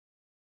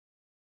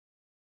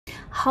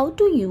How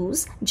to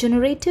use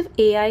generative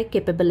AI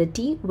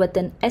capability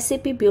within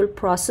SAP Build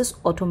Process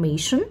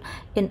Automation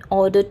in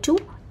order to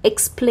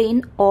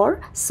explain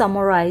or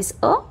summarize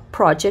a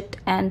project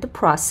and the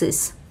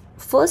process.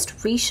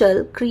 First, we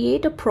shall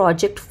create a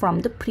project from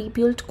the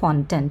pre-built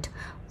content.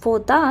 For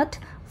that,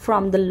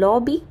 from the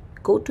lobby,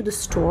 go to the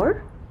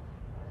store.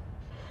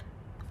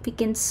 We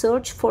can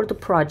search for the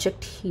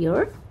project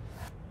here.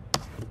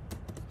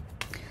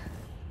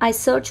 I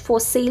search for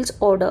sales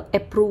order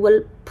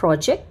approval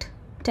project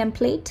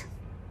template.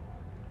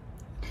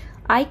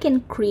 I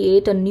can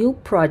create a new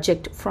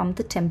project from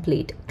the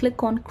template.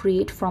 Click on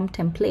create from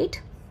template.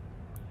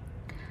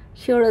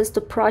 Here is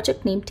the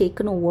project name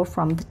taken over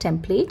from the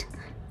template.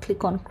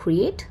 Click on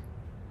create.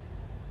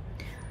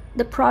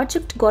 The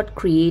project got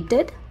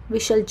created. We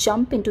shall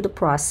jump into the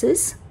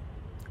process.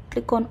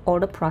 Click on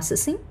order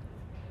processing.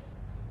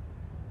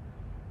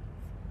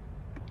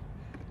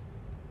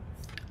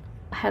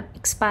 Have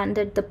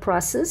expanded the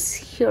process.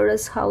 Here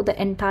is how the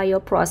entire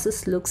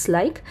process looks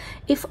like.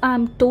 If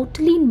I'm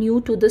totally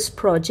new to this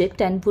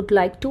project and would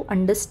like to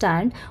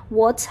understand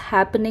what's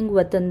happening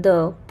within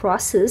the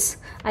process,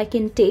 I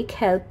can take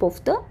help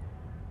of the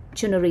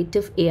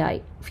generative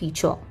AI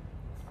feature.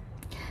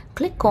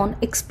 Click on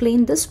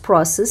explain this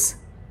process.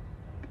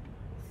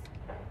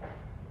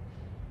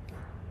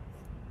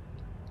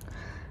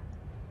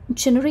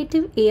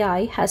 Generative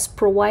AI has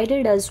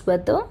provided us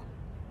with the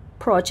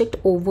project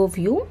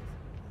overview.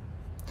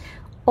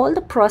 All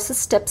the process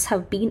steps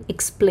have been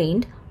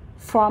explained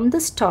from the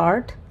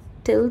start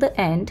till the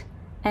end,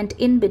 and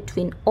in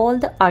between all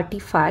the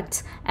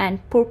artifacts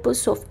and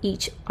purpose of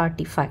each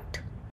artifact.